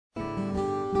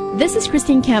This is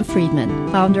Christine Camp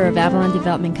Friedman, founder of Avalon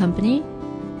Development Company.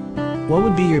 What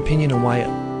would be your opinion on why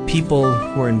people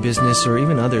who are in business or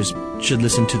even others should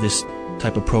listen to this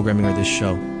type of programming or this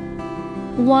show?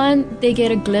 One, they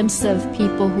get a glimpse of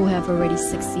people who have already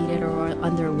succeeded or are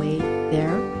on their way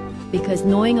there. Because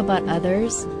knowing about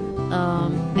others,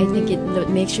 I think it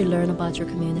makes you learn about your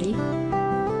community.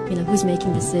 You know, who's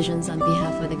making decisions on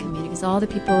behalf of the community. Because all the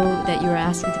people that you're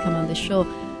asking to come on the show,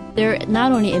 they're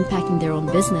not only impacting their own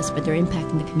business, but they're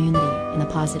impacting the community in a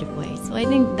positive way. So I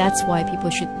think that's why people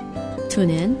should tune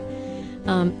in.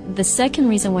 The second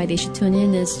reason why they should tune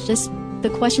in is just the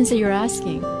questions that you're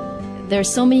asking. There are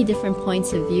so many different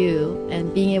points of view,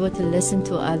 and being able to listen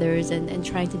to others and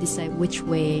trying to decide which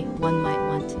way one might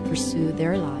want to pursue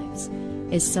their lives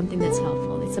is something that's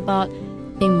helpful. It's about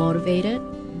being motivated.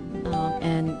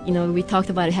 And, you know, we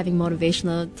talked about having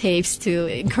motivational tapes to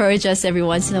encourage us every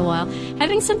once in a while.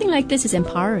 Having something like this is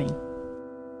empowering.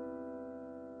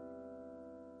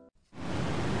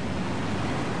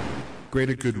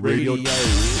 Greater Good Radio.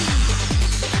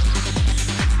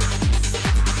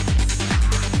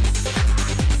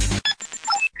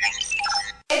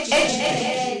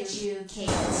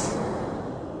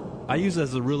 I use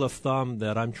as a rule of thumb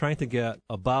that I'm trying to get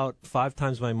about 5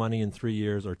 times my money in 3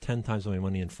 years or 10 times my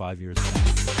money in 5 years.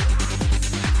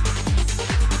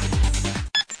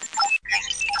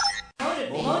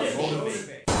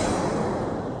 Motivate.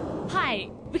 Hi,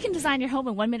 we can design your home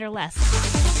in 1 minute or less.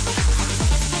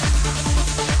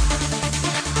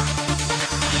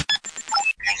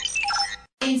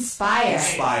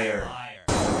 Inspire.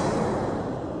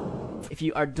 If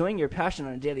you are doing your passion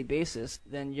on a daily basis,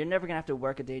 then you're never going to have to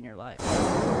work a day in your life.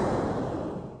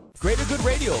 Greater Good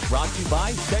Radio, brought to you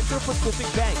by Central Pacific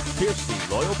Bank, fiercely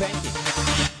loyal banking.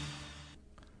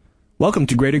 Welcome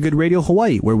to Greater Good Radio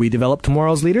Hawaii, where we develop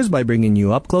tomorrow's leaders by bringing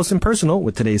you up close and personal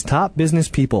with today's top business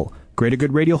people. Greater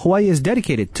Good Radio Hawaii is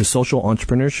dedicated to social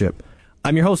entrepreneurship.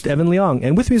 I'm your host, Evan Leong,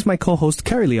 and with me is my co-host,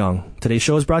 Carrie Leong. Today's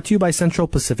show is brought to you by Central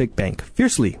Pacific Bank,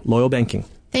 fiercely loyal banking.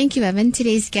 Thank you, Evan.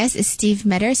 Today's guest is Steve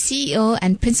Metter, CEO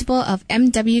and Principal of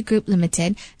MW Group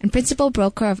Limited and Principal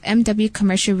Broker of MW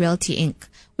Commercial Realty, Inc.,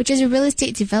 which is a real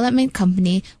estate development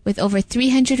company with over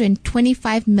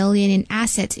 $325 million in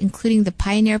assets, including the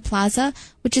Pioneer Plaza,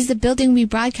 which is the building we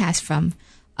broadcast from.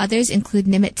 Others include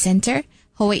Nimitz Center,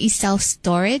 Hawaii Self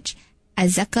Storage,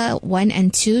 Azeka 1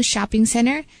 and 2 Shopping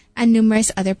Center, and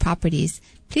numerous other properties.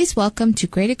 Please welcome to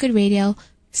Greater Good Radio,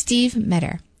 Steve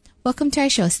Metter. Welcome to our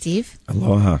show, Steve.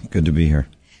 Aloha. Good to be here.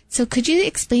 So could you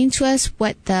explain to us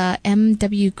what the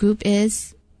MW Group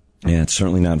is? Yeah, it's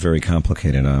certainly not very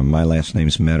complicated. My last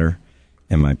name's Metter,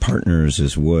 and my partner's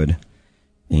is Wood.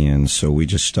 And so we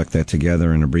just stuck that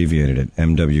together and abbreviated it,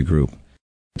 MW Group.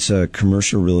 It's a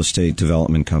commercial real estate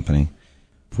development company.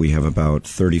 We have about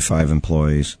 35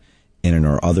 employees, and in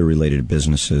our other related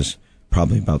businesses,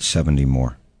 probably about 70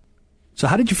 more. So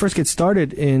how did you first get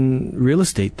started in real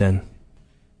estate then?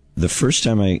 The first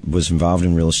time I was involved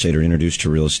in real estate or introduced to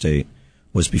real estate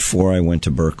was before I went to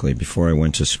Berkeley, before I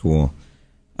went to school.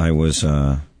 I was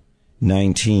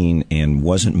 19 and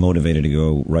wasn't motivated to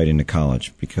go right into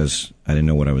college because I didn't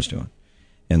know what I was doing.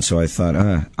 And so I thought,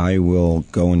 I will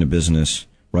go into business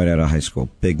right out of high school.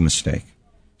 Big mistake.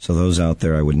 So those out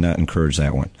there, I would not encourage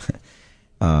that one.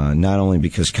 Not only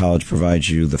because college provides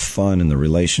you the fun and the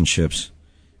relationships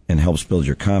and helps build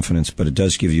your confidence, but it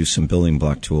does give you some building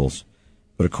block tools.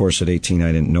 But, of course, at 18,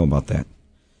 I didn't know about that.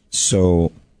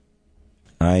 So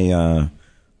I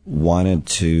wanted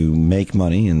to make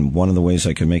money, and one of the ways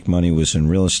I could make money was in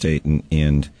real estate.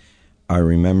 And I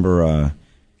remember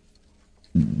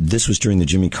this was during the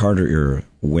Jimmy Carter era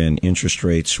when interest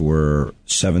rates were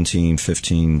 17,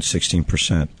 15,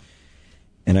 16%.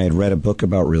 And I had read a book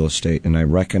about real estate, and I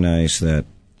recognized that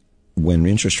when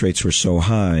interest rates were so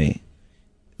high,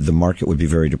 the market would be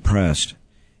very depressed.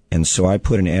 And so I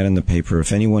put an ad in the paper,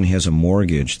 if anyone has a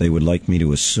mortgage they would like me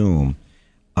to assume,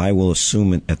 I will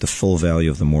assume it at the full value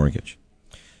of the mortgage.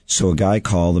 So a guy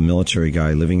called, a military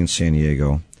guy living in San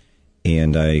Diego,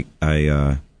 and I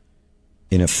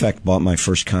in effect bought my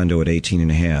first condo at 18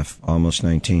 and a half, almost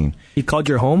 19. He called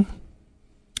your home?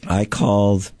 I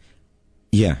called,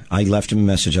 I left him a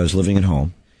message. I was living at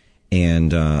home,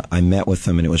 and I met with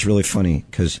him, and it was really funny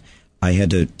because I had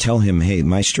to tell him, hey,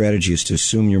 my strategy is to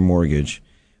assume your mortgage,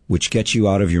 which gets you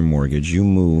out of your mortgage. You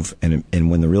move, and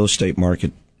when the real estate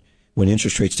market, when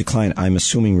interest rates decline, I'm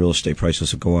assuming real estate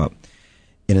prices will go up.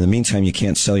 And in the meantime, you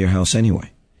can't sell your house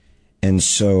anyway. And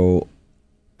so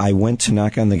I went to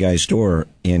knock on the guy's door,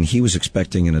 and he was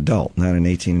expecting an adult, not an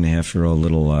 18-and-a-half-year-old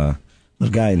little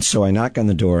guy. And so I knock on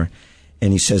the door,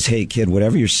 and he says, hey, kid,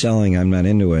 whatever you're selling, I'm not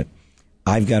into it.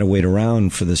 I've got to wait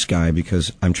around for this guy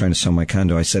because I'm trying to sell my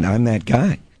condo. I said, I'm that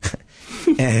guy.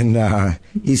 And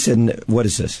he said, what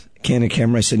is this? Candid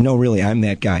camera? I said, no, really, I'm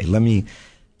that guy.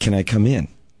 Can I come in?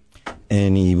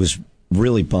 And he was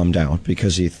really bummed out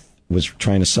because he was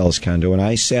trying to sell his condo. And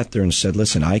I sat there and said,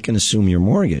 listen, I can assume your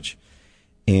mortgage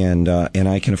and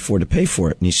I can afford to pay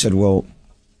for it. And he said, well,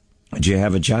 do you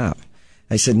have a job?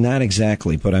 I said, not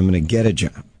exactly, but I'm going to get a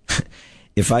job.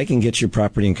 If I can get your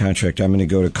property in contract, I'm going to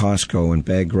go to Costco and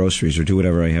bag groceries or do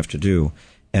whatever I have to do.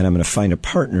 And I'm going to find a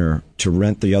partner to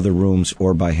rent the other rooms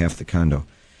or buy half the condo.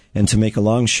 And to make a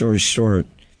long story short,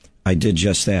 I did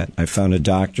just that. I found a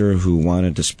doctor who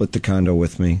wanted to split the condo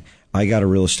with me. I got a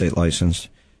real estate license,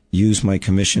 used my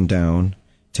commission down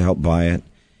to help buy it,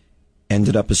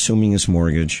 ended up assuming his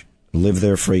mortgage, lived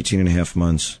there for 18 and a half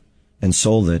months, and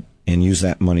sold it and used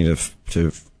that money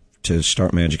to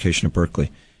start my education at Berkeley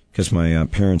because my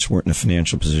parents weren't in a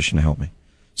financial position to help me.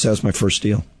 So that was my first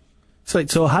deal.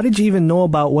 So how did you even know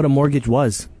about what a mortgage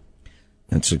was?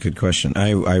 That's a good question.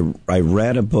 I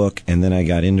read a book and then I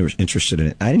got interested in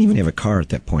it. I didn't even have a car at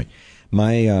that point.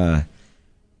 I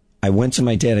went to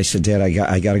my dad. I said, Dad,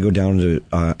 I got to go down to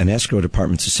an escrow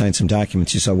department to sign some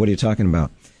documents. He said, what are you talking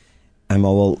about? I'm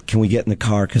all, well, can we get in the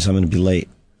car because I'm going to be late?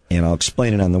 And I'll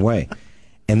explain it on the way.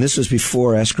 And this was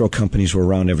before escrow companies were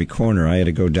around every corner. I had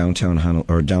to go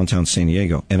downtown San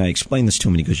Diego. And I explained this to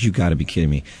him, and he goes, you got to be kidding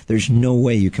me. There's no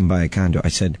way you can buy a condo. I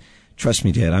said, trust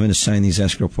me, Dad, I'm going to sign these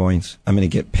escrow points. I'm going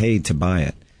to get paid to buy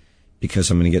it because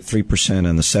I'm going to get 3%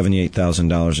 on the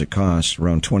 $78,000 it costs,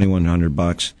 around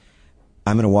 $2,100.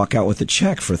 I'm going to walk out with a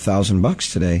check for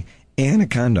 $1,000 today and a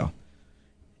condo.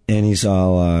 And he's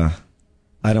all,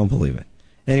 I don't believe it.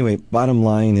 Anyway, bottom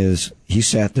line is he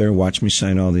sat there, watched me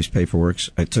sign all these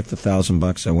paperworks. I took the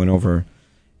 $1,000. I went over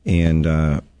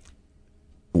and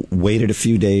waited a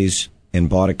few days and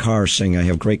bought a car saying I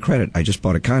have great credit. I just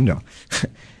bought a condo.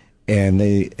 And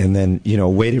then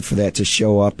waited for that to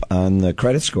show up on the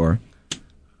credit score.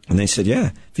 And they said, yeah,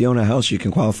 if you own a house, you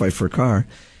can qualify for a car.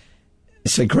 I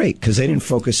said, great, because they didn't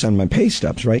focus on my pay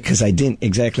stubs, right? Because I didn't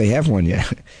exactly have one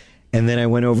yet. And then I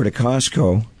went over to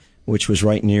Costco, which was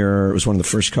right near, it was one of the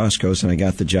first Costco's, and I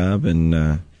got the job, and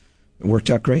it worked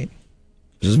out great.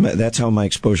 That's how my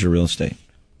exposure to real estate.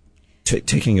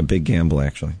 Taking a big gamble,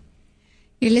 actually.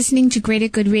 You're listening to Greater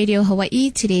Good Radio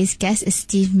Hawaii. Today's guest is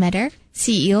Steve Meador,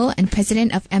 CEO and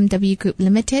President of MW Group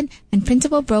Limited and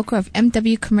Principal Broker of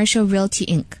MW Commercial Realty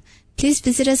Inc. Please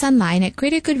visit us online at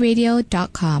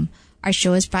greatergoodradio.com. Our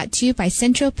show is brought to you by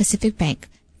Central Pacific Bank.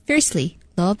 Fiercely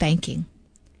Loyal Banking.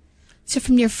 So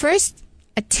from your first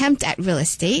attempt at real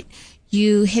estate,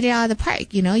 you hit it out of the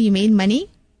park. You made money.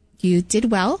 You did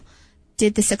well.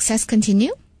 Did the success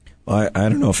continue? Well, I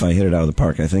don't know if I hit it out of the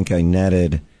park. I think I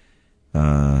netted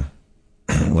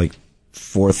like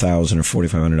 $4,000 or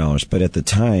 $4,500. But at the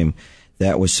time,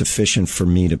 that was sufficient for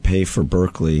me to pay for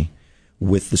Berkeley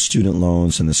with the student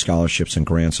loans and the scholarships and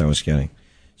grants I was getting.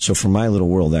 So for my little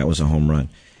world, that was a home run.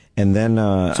 And then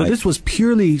so this was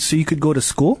purely so you could go to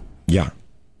school? Yeah.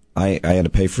 I had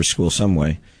to pay for school some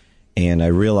way. And I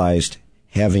realized,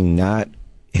 having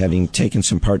taken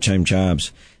some part-time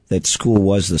jobs, that school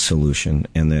was the solution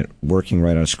and that working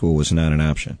right out of school was not an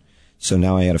option. So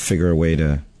now I had to figure a way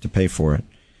to pay for it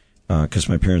because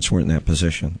my parents weren't in that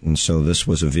position. And so this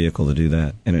was a vehicle to do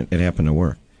that. And it happened to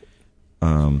work.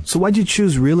 So why'd you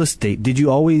choose real estate? Did you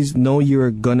always know you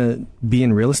were going to be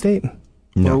in real estate?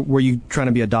 No. Or were you trying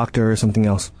to be a doctor or something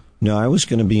else? No, I was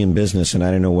going to be in business, and I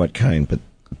didn't know what kind, but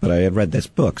I had read this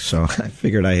book, so I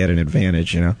figured I had an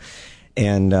advantage,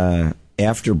 And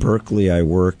after Berkeley,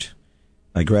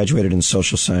 I graduated in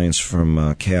social science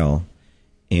from Cal,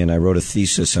 and I wrote a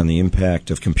thesis on the impact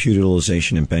of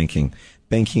computerization in banking.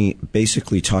 Banking,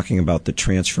 basically talking about the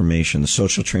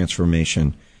social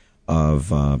transformation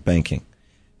of banking.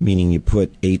 Meaning you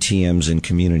put ATMs in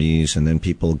communities and then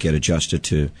people get adjusted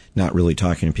to not really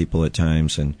talking to people at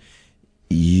times and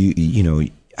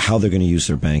how they're going to use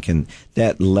their bank. And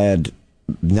that led,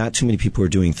 not too many people were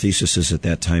doing theses at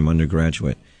that time,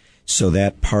 undergraduate. So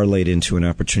that parlayed into an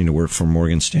opportunity to work for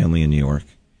Morgan Stanley in New York.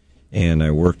 And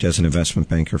I worked as an investment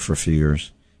banker for a few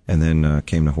years and then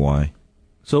came to Hawaii.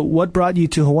 So what brought you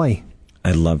to Hawaii?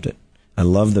 I loved it. I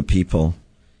loved the people.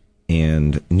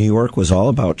 And New York was all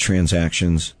about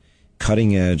transactions,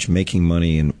 cutting edge, making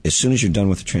money. And as soon as you're done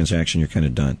with the transaction, you're kind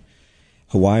of done.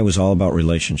 Hawaii was all about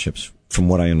relationships, from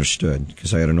what I understood,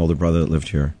 because I had an older brother that lived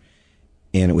here.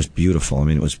 And it was beautiful. I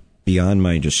mean, it was beyond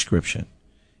my description.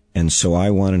 And so I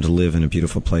wanted to live in a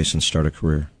beautiful place and start a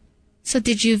career. So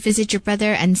did you visit your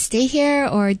brother and stay here,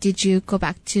 or did you go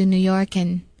back to New York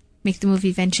and make the move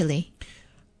eventually?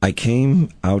 I came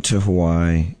out to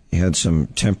Hawaii had some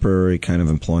temporary kind of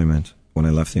employment when I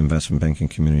left the investment banking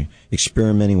community,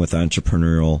 experimenting with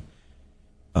entrepreneurial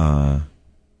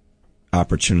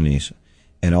opportunities.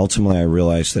 And ultimately I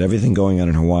realized that everything going on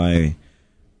in Hawaii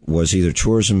was either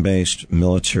tourism-based,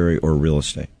 military, or real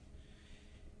estate.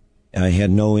 I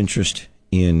had no interest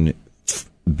in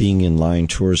being in line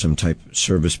tourism type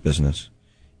service business,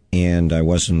 and I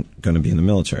wasn't going to be in the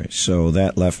military. So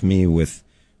that left me with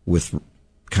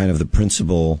kind of the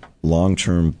principal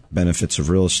long-term benefits of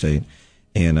real estate.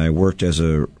 And I worked as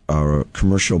a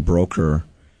commercial broker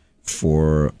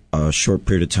for a short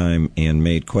period of time and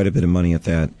made quite a bit of money at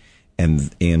that.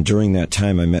 And during that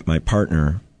time, I met my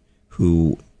partner,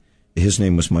 who his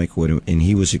name was Mike Wood, and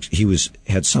he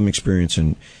had some experience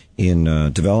in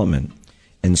development.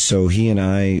 And so he and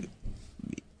I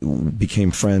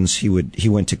became friends. He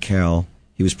went to Cal.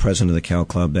 He was president of the Cal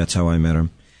Club. That's how I met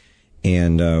him.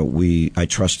 And I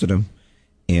trusted him.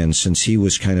 And since he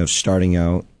was kind of starting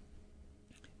out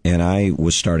and I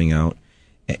was starting out,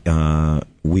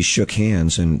 we shook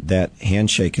hands, and that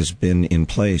handshake has been in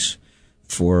place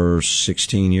for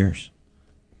 16 years.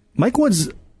 Mike Wood's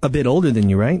a bit older than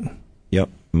you, right? Yep.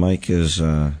 Mike is,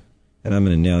 and I'm going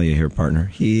to nail you here, partner.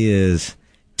 He is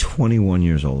 21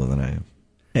 years older than I am.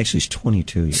 Actually, he's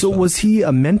 22 years old. So was he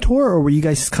a mentor, or were you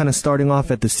guys kind of starting off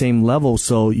at the same level,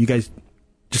 so you guys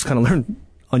just kind of learned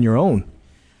on your own?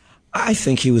 I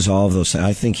think he was all of those things.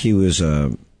 I think he was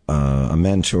a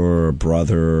mentor, a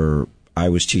brother. I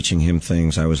was teaching him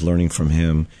things. I was learning from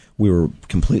him. We were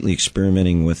completely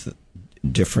experimenting with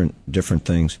different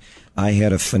things. I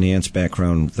had a finance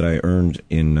background that I earned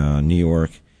in New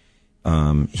York.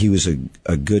 He was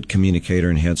a good communicator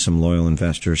and had some loyal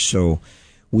investors. So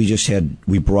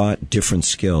we brought different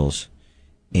skills,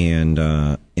 and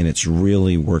it's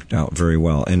really worked out very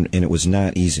well. And it was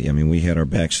not easy. I mean, we had our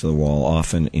backs to the wall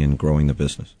often in growing the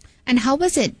business. And how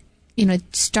was it,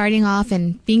 starting off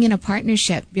and being in a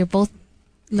partnership? You're both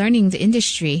learning the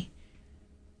industry.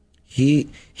 He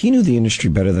knew the industry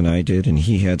better than I did, and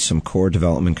he had some core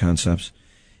development concepts.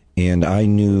 And I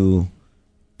knew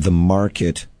the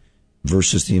market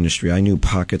versus the industry. I knew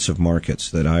pockets of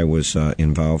markets that I was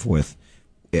involved with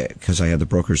because I had the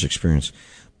broker's experience.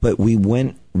 But we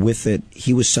went with it.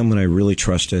 He was someone I really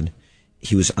trusted.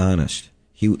 He was honest.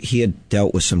 He had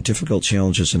dealt with some difficult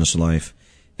challenges in his life,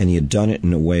 and he had done it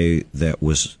in a way that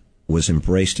was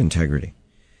embraced integrity.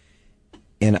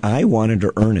 And I wanted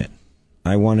to earn it.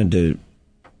 I wanted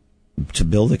to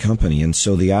build a company. And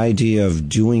so the idea of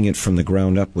doing it from the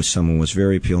ground up with someone was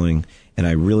very appealing, and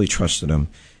I really trusted him.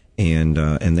 And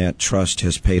that trust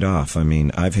has paid off. I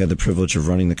mean, I've had the privilege of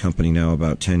running the company now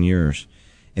about 10 years,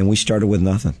 and we started with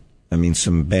nothing. I mean,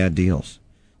 some bad deals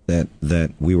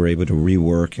that we were able to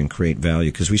rework and create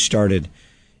value, because we started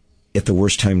at the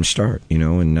worst time to start,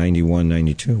 in 91,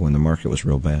 92, when the market was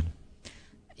real bad.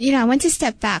 I want to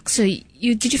step back. So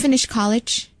did you finish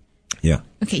college? Yeah.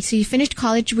 Okay, so you finished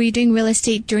college. Were you doing real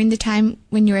estate during the time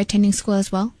when you were attending school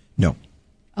as well? No.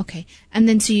 Okay. And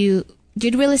then so you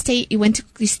did real estate,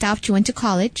 you stopped, you went to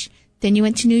college, then you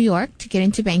went to New York to get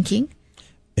into banking.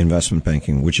 Investment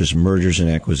banking, which is mergers and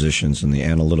acquisitions and the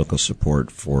analytical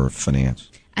support for finance.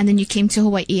 And then you came to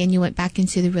Hawaii and you went back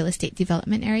into the real estate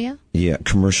development area? Yeah,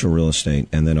 commercial real estate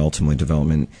and then ultimately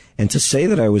development. And to say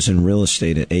that I was in real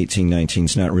estate at 18, 19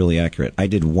 is not really accurate. I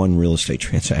did one real estate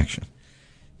transaction,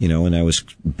 and I was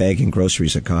bagging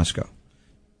groceries at Costco.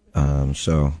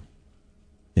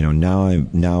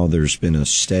 Now there's been a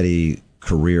steady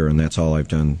career, and that's all I've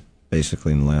done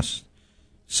basically in the last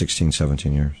 16,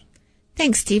 17 years.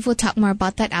 Thanks, Steve. We'll talk more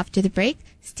about that after the break.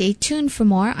 Stay tuned for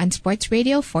more on Sports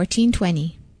Radio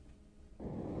 1420.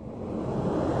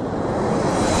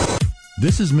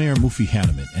 This is Mayor Mufi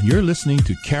Hanneman, and you're listening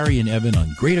to Carrie and Evan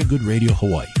on Greater Good Radio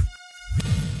Hawaii.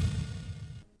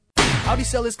 How'd he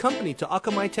sell his company to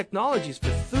Akamai Technologies for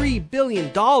 $3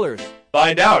 billion?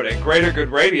 Find out at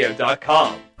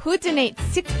GreaterGoodRadio.com. Who donates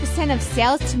 6% of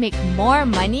sales to make more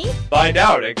money? Find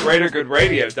out at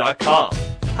GreaterGoodRadio.com.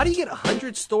 How do you get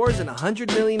 100 stores and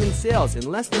 $100 million in sales in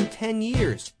less than 10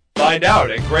 years? Find out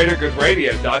at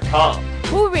GreaterGoodRadio.com.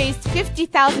 Who raised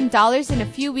 $50,000 in a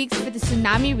few weeks for the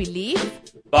tsunami relief?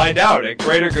 Find out at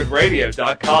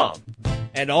GreaterGoodRadio.com.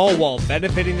 And all while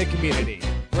benefiting the community.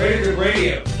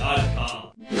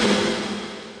 GreaterGoodRadio.com.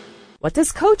 What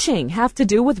does coaching have to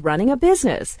do with running a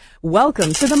business?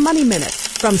 Welcome to the Money Minute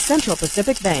from Central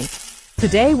Pacific Bank.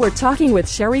 Today we're talking with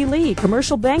Sherry Lee,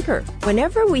 commercial banker.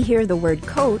 Whenever we hear the word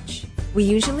coach, we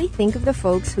usually think of the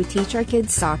folks who teach our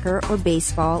kids soccer or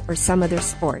baseball or some other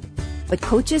sport. But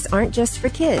coaches aren't just for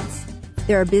kids.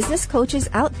 There are business coaches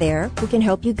out there who can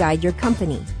help you guide your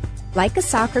company. Like a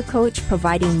soccer coach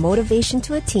providing motivation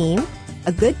to a team,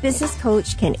 a good business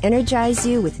coach can energize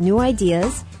you with new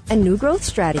ideas and new growth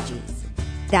strategies.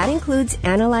 That includes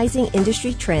analyzing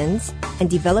industry trends and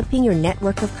developing your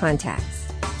network of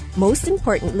contacts. Most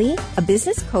importantly, a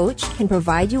business coach can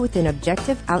provide you with an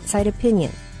objective outside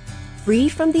opinion, free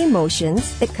from the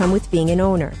emotions that come with being an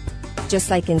owner. Just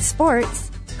like in sports,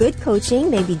 good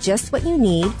coaching may be just what you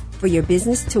need for your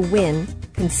business to win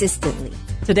consistently.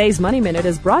 Today's Money Minute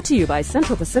is brought to you by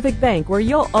Central Pacific Bank, where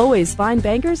you'll always find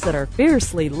bankers that are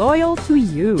fiercely loyal to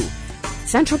you.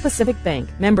 Central Pacific Bank,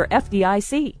 member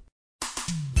FDIC.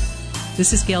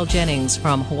 This is Gail Jennings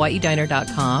from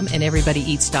HawaiiDiner.com and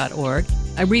EverybodyEats.org.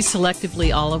 I read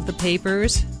selectively all of the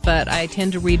papers, but I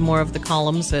tend to read more of the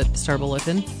columns at Star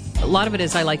Bulletin. A lot of it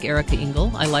is I like Erica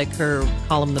Engel. I like her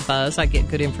column, The Buzz. I get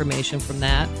good information from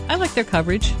that. I like their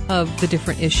coverage of the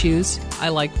different issues. I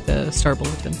like the Star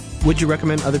Bulletin. Would you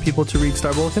recommend other people to read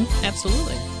Star Bulletin?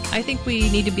 Absolutely. I think we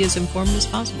need to be as informed as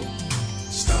possible.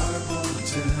 Star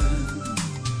Bulletin.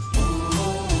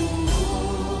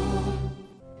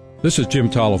 This is Jim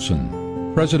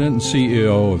Tollefson, President and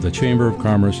CEO of the Chamber of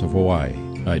Commerce of Hawaii.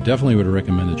 I definitely would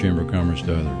recommend the Chamber of Commerce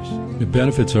to others. The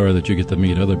benefits are that you get to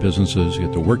meet other businesses, you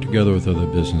get to work together with other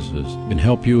businesses, and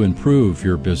help you improve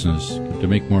your business to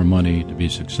make more money, to be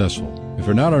successful. If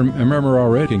you're not a member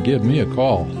already, give me a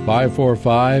call,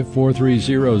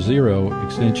 545-4300,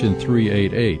 extension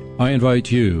 388. I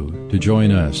invite you to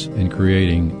join us in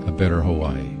creating a better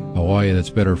Hawaii. Hawaii that's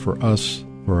better for us,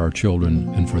 for our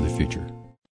children, and for the future.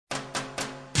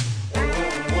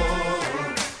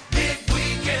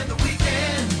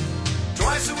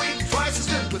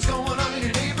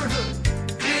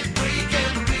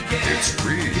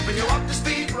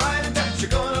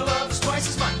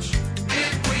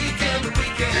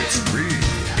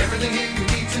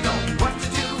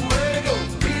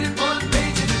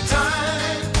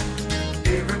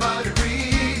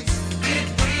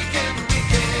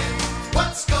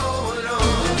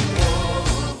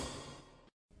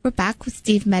 We're back with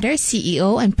Steve Meador,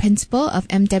 CEO and Principal of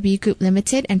MW Group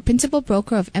Limited and Principal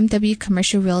Broker of MW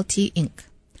Commercial Realty, Inc.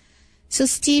 So,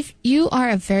 Steve, you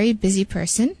are a very busy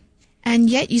person,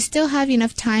 and yet you still have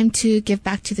enough time to give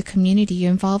back to the community. You're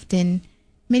involved in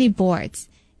many boards,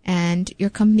 and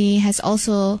your company has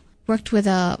also worked with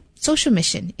a social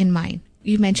mission in mind.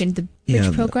 You mentioned the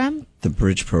Bridge program. The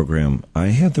Bridge program. I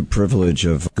had the privilege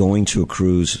of going to a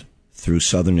cruise through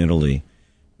southern Italy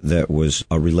that was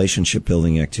a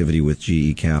relationship-building activity with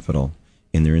GE Capital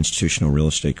in their institutional real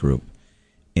estate group.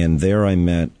 And there I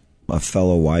met a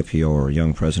fellow YPO, or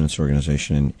Young Presidents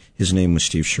Organization, and his name was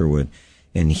Steve Sherwood.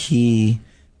 And he,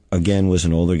 again, was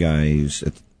an older guy. He was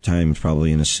at the time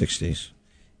probably in his 60s.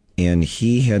 And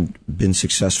he had been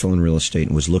successful in real estate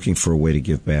and was looking for a way to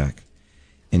give back.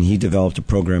 And he developed a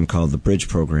program called the Bridge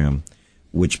Program,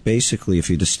 which basically, if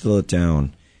you distill it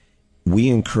down, we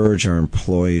encourage our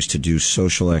employees to do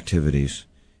social activities,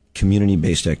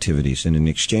 community-based activities. And in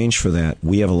exchange for that,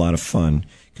 we have a lot of fun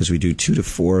because we do 2 to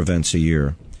 4 events a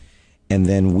year. And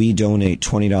then we donate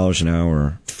 $20 an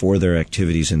hour for their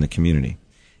activities in the community.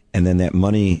 And then that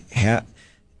money, at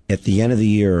the end of the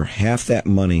year, half that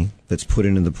money that's put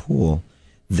into the pool,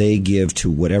 they give to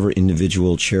whatever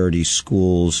individual charities,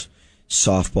 schools,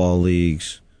 softball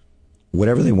leagues,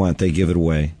 whatever they want, they give it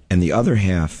away. And the other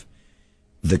half,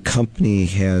 the company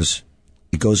it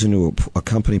goes into a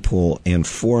company pool, and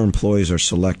 4 employees are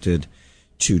selected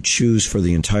to choose for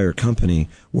the entire company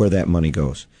where that money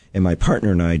goes. And my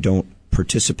partner and I don't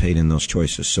participate in those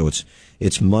choices. So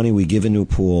it's money we give into a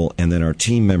pool, and then our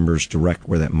team members direct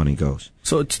where that money goes.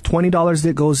 So it's $20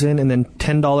 that goes in, and then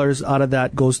 $10 out of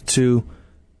that goes to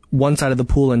one side of the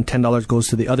pool, and $10 goes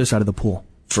to the other side of the pool.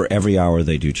 For every hour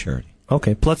they do charity.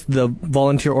 Okay. Plus the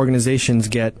volunteer organizations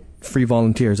get free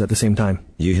volunteers at the same time.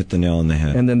 You hit the nail on the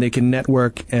head. And then they can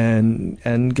network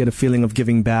and get a feeling of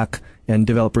giving back and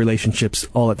develop relationships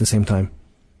all at the same time.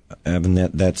 Evan,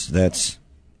 that's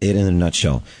it in a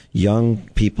nutshell. Young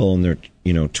people in their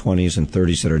 20s and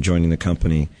 30s that are joining the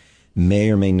company may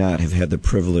or may not have had the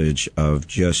privilege of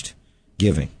just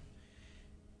giving.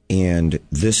 And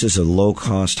this is a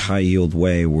low-cost, high-yield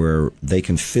way where they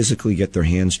can physically get their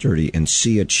hands dirty and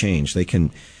see a change. They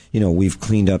can, we've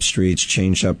cleaned up streets,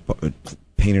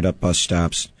 painted up bus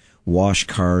stops, washed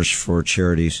cars for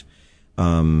charities,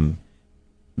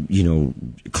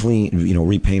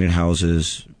 repainted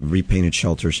houses, repainted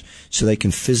shelters, so they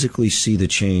can physically see the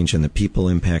change and the people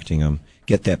impacting them,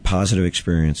 get that positive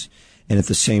experience, and at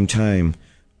the same time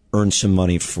earn some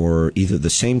money for either the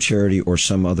same charity or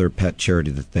some other pet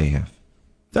charity that they have.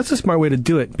 That's a smart way to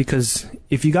do it, because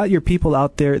if you got your people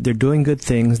out there, they're doing good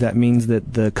things, that means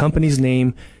that the company's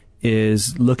name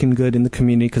is looking good in the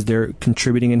community because they're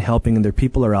contributing and helping, and their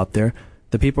people are out there.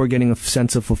 The people are getting a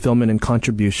sense of fulfillment and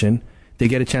contribution. They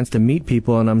get a chance to meet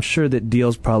people, and I'm sure that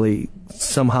deals probably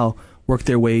somehow work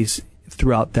their ways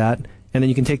throughout that. And then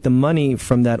you can take the money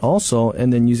from that also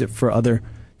and then use it for other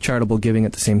charitable giving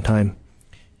at the same time.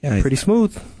 Yeah, pretty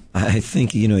smooth. I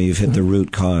think, you've hit the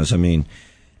root cause. I mean,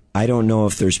 I don't know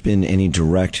if there's been any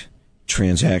direct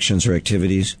transactions or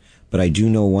activities, but I do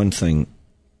know one thing.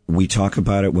 We talk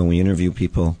about it when we interview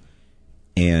people,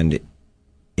 and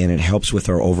it helps with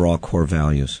our overall core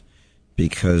values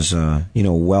because,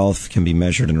 wealth can be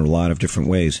measured in a lot of different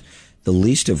ways, the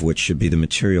least of which should be the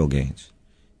material gains.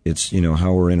 It's,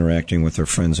 how we're interacting with our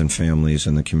friends and families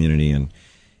and the community. And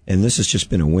this has just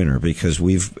been a winner because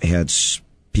we've had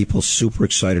people super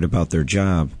excited about their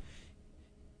job,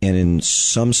 and in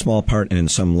some small part and in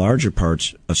some larger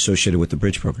parts associated with the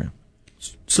Bridge program.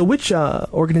 So which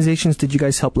organizations did you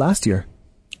guys help last year?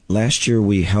 Last year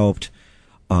we helped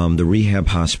the rehab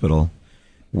hospital.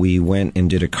 We went and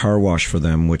did a car wash for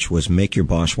them, which was make your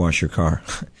boss wash your car.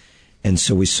 And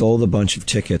so we sold a bunch of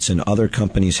tickets, and other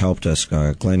companies helped us.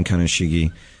 Glenn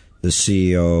Kanashigi, the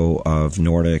CEO of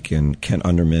Nordic, and Kent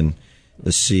Underman,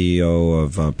 the CEO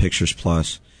of Pictures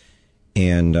Plus,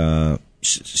 and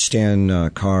Stan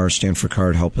for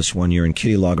Card helped us one year, and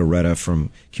Kitty Lagaretta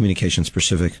from Communications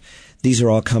Pacific. These are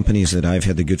all companies that I've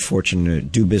had the good fortune to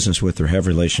do business with or have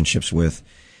relationships with,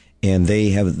 and they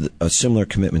have a similar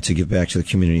commitment to give back to the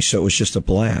community. So it was just a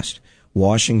blast.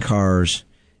 Washing cars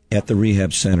at the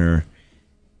rehab center,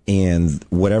 and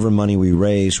whatever money we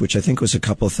raised, which I think was a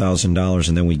couple $1,000s,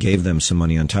 and then we gave them some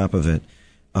money on top of it,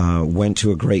 went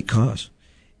to a great cause.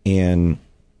 And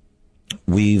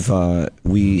we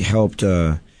helped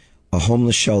a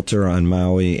homeless shelter on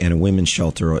Maui and a women's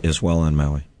shelter as well on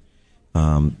Maui.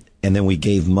 And then we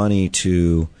gave money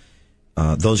to,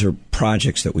 those are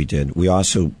projects that we did. We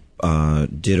also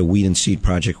did a weed and seed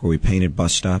project where we painted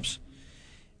bus stops.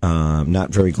 Not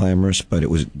very glamorous, but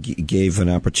it gave an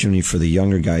opportunity for the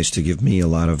younger guys to give me a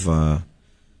lot of,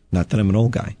 not that I'm an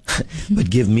old guy, but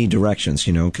give me directions,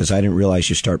 because I didn't realize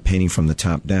you start painting from the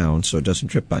top down so it doesn't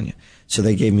drip on you. So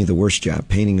they gave me the worst job,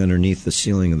 painting underneath the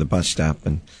ceiling of the bus stop,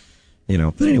 and,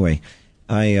 but anyway,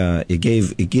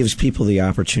 it gives people the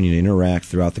opportunity to interact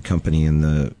throughout the company, and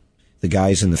the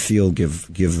guys in the field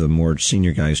give the more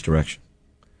senior guys direction.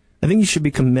 I think you should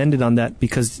be commended on that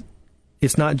because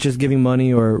it's not just giving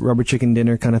money or rubber chicken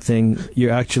dinner kind of thing.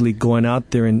 You're actually going out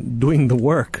there and doing the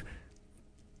work.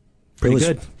 Pretty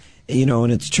good.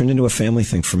 And it's turned into a family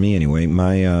thing for me anyway.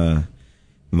 My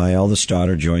eldest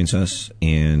daughter joins us,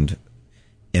 and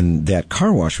that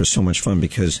car wash was so much fun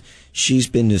because she's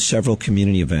been to several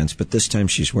community events, but this time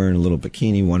she's wearing a little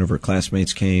bikini. One of her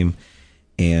classmates came.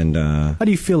 And how do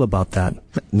you feel about that?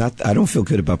 I don't feel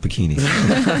good about bikinis.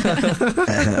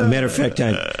 Matter of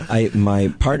fact, my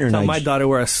partner and I. My daughter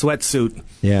wear a sweatsuit.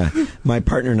 Yeah, my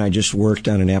partner and I just worked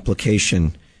on an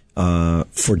application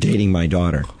for dating my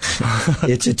daughter.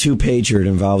 It's a 2-pager. It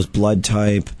involves blood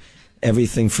type,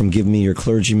 everything from give me your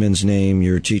clergyman's name,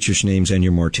 your teacher's names, and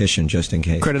your mortician, just in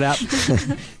case. Credit app.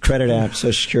 Credit app,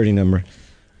 social security number.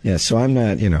 Yeah, so I'm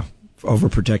not,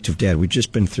 overprotective dad. We've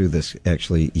just been through this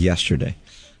actually yesterday.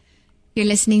 You're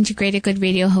listening to Greater Good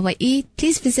Radio Hawaii.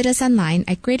 Please visit us online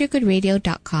at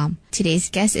greatergoodradio.com. Today's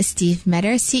guest is Steve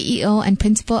Metter, CEO and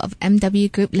Principal of MW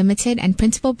Group Limited and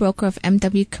Principal Broker of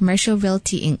MW Commercial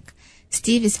Realty Inc.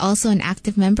 Steve is also an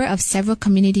active member of several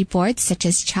community boards such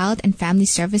as Child and Family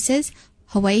Services,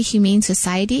 Hawaii Humane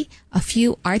Society, a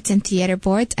few arts and theater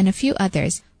boards, and a few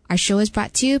others. Our show is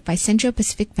brought to you by Central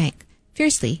Pacific Bank.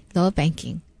 Fiercely Loyal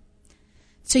Banking.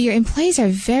 So your employees are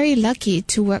very lucky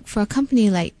to work for a company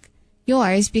like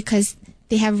yours because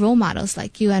they have role models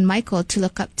like you and Michael to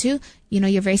look up to.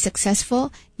 You're very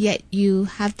successful, yet you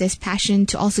have this passion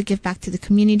to also give back to the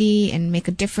community and make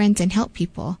a difference and help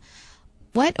people.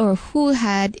 What or who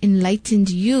had enlightened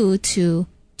you to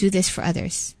do this for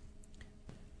others?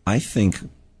 I think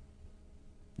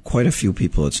quite a few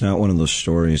people. It's not one of those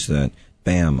stories that,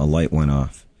 bam, a light went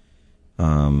off.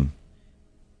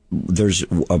 There's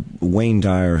a Wayne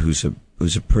Dyer who's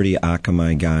a pretty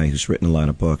Akamai guy who's written a lot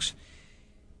of books,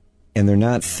 and they're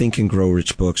not Think and Grow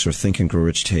Rich books or Think and Grow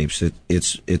Rich tapes.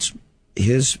 It's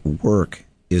his work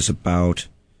is about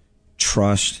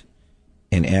trust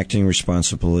and acting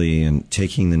responsibly and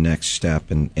taking the next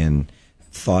step, and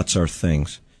thoughts are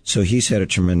things. So he's had a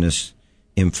tremendous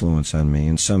influence on me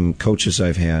and some coaches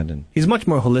I've had. And he's much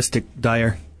more holistic,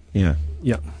 Dyer. Yeah,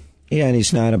 and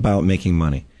he's not about making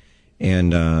money.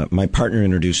 And my partner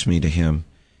introduced me to him,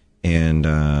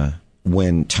 and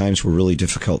when times were really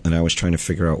difficult and I was trying to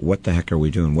figure out what the heck are we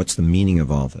doing, what's the meaning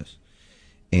of all this,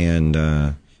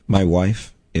 And my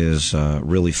wife is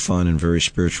really fun and very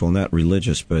spiritual, not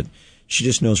religious, but she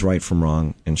just knows right from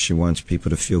wrong, and she wants people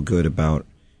to feel good about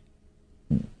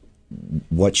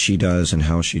what she does and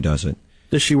how she does it.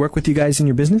 Does she work with you guys in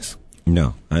your business?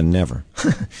 No, I never.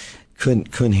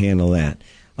 couldn't handle that.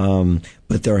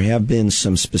 But there have been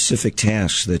some specific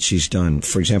tasks that she's done.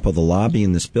 For example, the lobby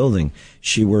in this building,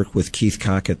 she worked with Keith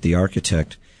Cockett, the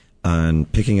architect, on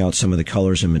picking out some of the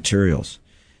colors and materials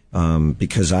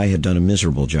because I had done a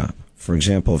miserable job. For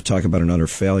example, talk about another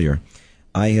failure.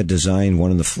 I had designed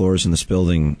one of the floors in this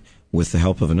building with the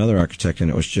help of another architect, and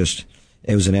it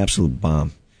was an absolute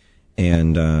bomb.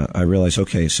 And I realized,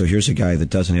 okay, so here's a guy that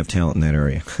doesn't have talent in that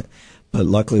area. But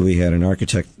luckily we had an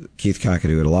architect, Keith Cockett,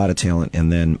 who had a lot of talent,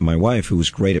 and then my wife, who was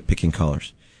great at picking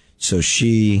colors. So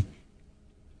she,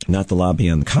 not the lobby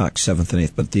on the Cox, 7th and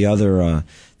 8th, but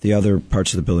the other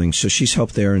parts of the building. So she's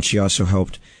helped there, and she also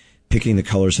helped picking the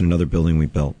colors in another building we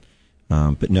built.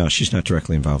 But no, she's not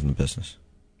directly involved in the business.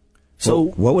 So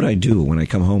what would I do when I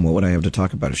come home? What would I have to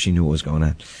talk about if she knew what was going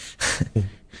on?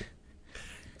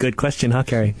 Good question, huh,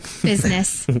 Carrie?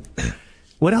 Business.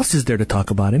 What else is there to talk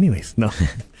about anyways? No.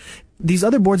 These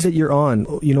other boards that you're on,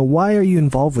 why are you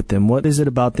involved with them? What is it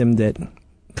about them that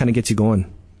kind of gets you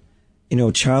going?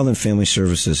 Child and Family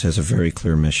Services has a very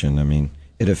clear mission. I mean,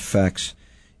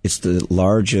 it's the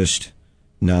largest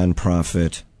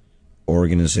nonprofit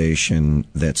organization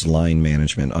that's line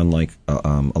management, unlike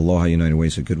Aloha United Way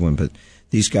is a good one, but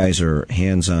these guys are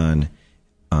hands-on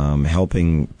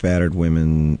helping battered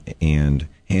women and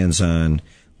hands-on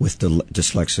with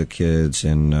dyslexic kids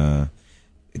and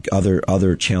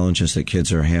other challenges that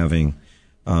kids are having,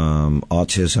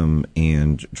 autism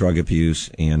and drug abuse.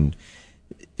 And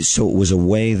so it was a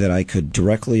way that I could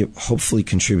directly, hopefully,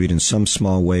 contribute in some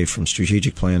small way from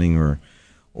strategic planning or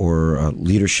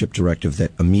leadership directive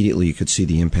that immediately you could see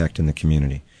the impact in the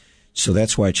community. So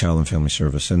that's why Child and Family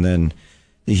Service. And then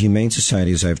the Humane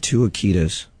Societies, I have 2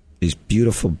 Akitas, these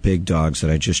beautiful big dogs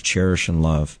that I just cherish and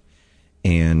love.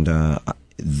 And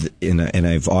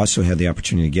I've also had the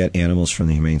opportunity to get animals from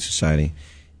the Humane Society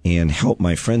and help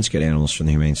my friends get animals from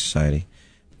the Humane Society.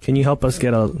 Can you help us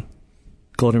get a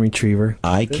golden retriever?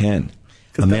 I can.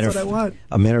 That's what I want.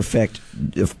 A matter of fact,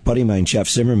 a buddy of mine, Jeff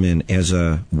Zimmerman, as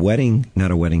a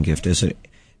not a wedding gift, as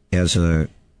a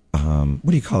what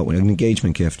do you call it? An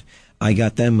engagement gift. I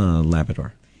got them a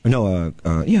Labrador.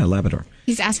 Labrador.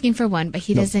 He's asking for one, but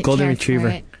he doesn't golden care retriever.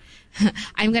 for it.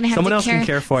 I'm going to have Someone to else can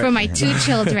care for for it. my 2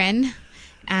 children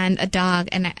and a dog,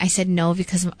 and I said no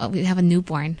because we have a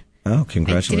newborn. Oh,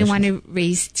 congratulations. I didn't want to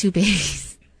raise 2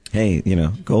 babies. Hey,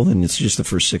 golden, it's just the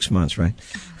first 6 months, right?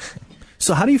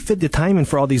 So how do you fit the time in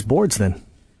for all these boards then?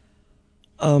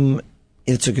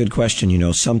 It's a good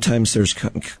question. Sometimes there's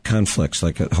conflicts.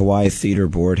 Like a Hawaii Theater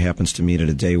Board happens to meet at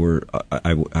a day where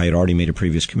I had already made a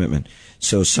previous commitment.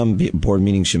 So some board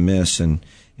meetings you miss, and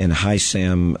Hi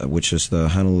Sam, which is the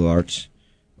Honolulu Arts,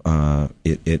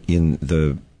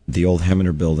 in the old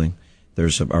Heminer building,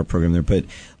 there's an art program there. But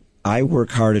I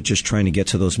work hard at just trying to get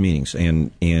to those meetings,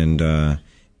 and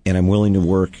I'm willing to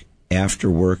work after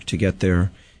work to get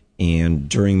there. And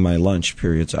during my lunch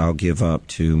periods, I'll give up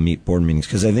to meet board meetings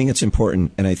because I think it's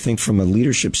important. And I think from a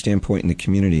leadership standpoint in the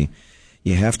community,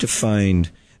 you have to find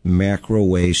macro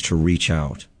ways to reach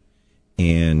out.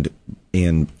 And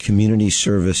community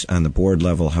service on the board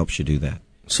level helps you do that.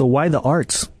 So why the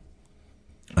arts?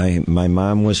 My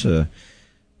mom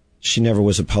she never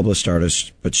was a published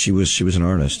artist, but she was an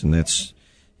artist,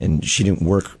 and she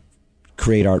didn't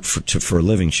create art for a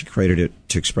living. She created it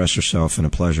to express herself and a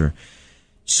pleasure.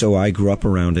 So I grew up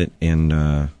around it,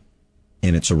 and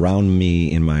it's around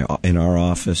me in our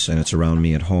office, and it's around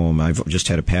me at home. I've just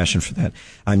had a passion for that.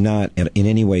 I'm not in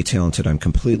any way talented. I'm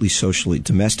completely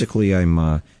domestically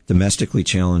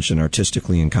challenged and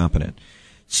artistically incompetent.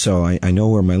 So I know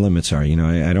where my limits are.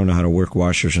 I don't know how to work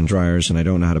washers and dryers, and I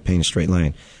don't know how to paint a straight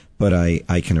line. But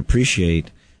I can appreciate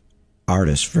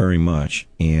artists very much,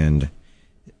 and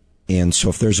so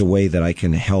if there's a way that I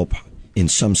can help in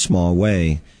some small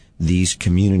way these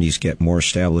communities get more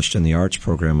established in the arts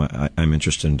program, I'm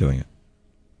interested in doing it.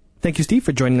 Thank you, Steve,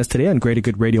 for joining us today on Greater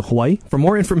Good Radio Hawaii. For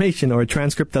more information or a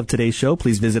transcript of today's show,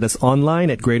 please visit us online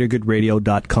at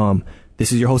greatergoodradio.com.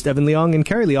 This is your host, Evan Leong and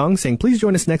Carrie Leong, saying please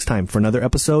join us next time for another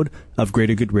episode of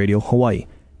Greater Good Radio Hawaii.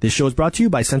 This show is brought to you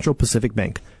by Central Pacific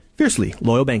Bank. Fiercely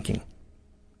loyal banking.